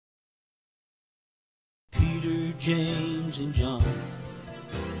Peter, James, and John,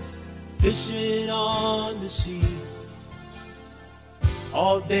 fishing on the sea.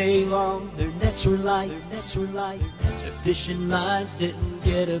 All day long their nets were light, their fishing lines didn't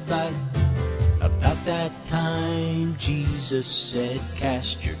get a bite. About that time Jesus said,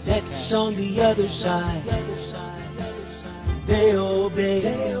 cast your nets on the other side. They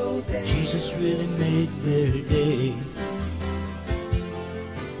obeyed. Jesus really made their day.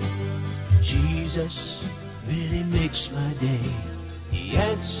 Jesus really makes my day. He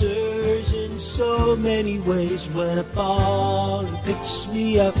answers in so many ways. When I fall, He picks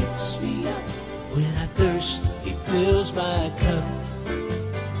me up. When I thirst, He fills my cup.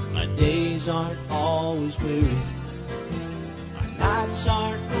 My days aren't always weary. My nights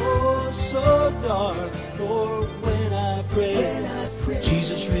aren't oh so dark. For when I pray,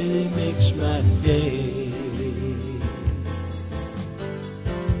 Jesus really makes my day.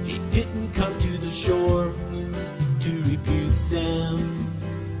 He didn't come to the shore to rebuke them.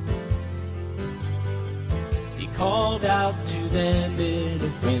 He called out to them in a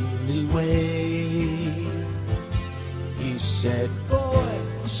friendly way. He said,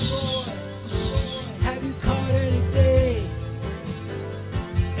 boys, have you caught anything?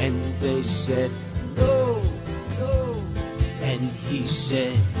 And they said, no. And He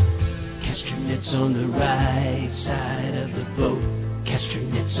said, cast your nets on the right side of the boat. Cast your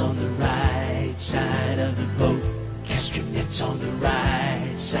nets on the right side of the boat. Cast your nets on the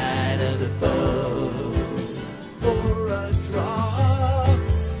right side of the boat. For a drop.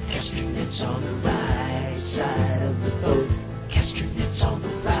 Cast your nets on the right side of the boat. Cast your nets on the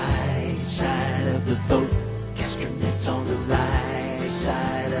right side of the boat. Cast your nets on the right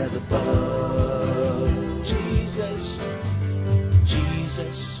side of the boat. Jesus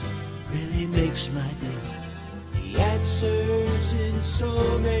really makes my day. He answers in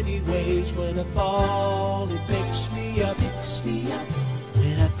so many ways. When I fall, He picks me up.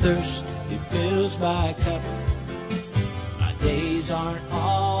 When I thirst, He fills my cup. My days aren't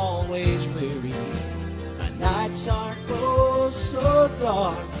always weary. My nights aren't oh so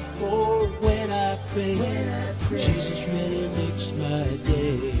dark. For when I pray, Jesus really makes my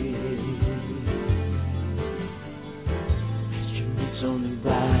day. Cast your nets on the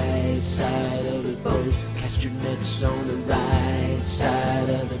right side of the boat. Cast your nets on the right side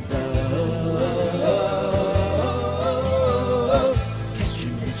of the boat. Cast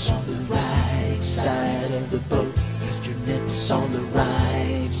your nets on the right side of the boat. Cast your nets on the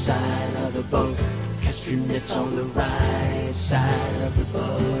right side of the boat. Cast your nets on the right side of the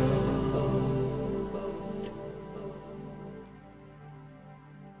boat.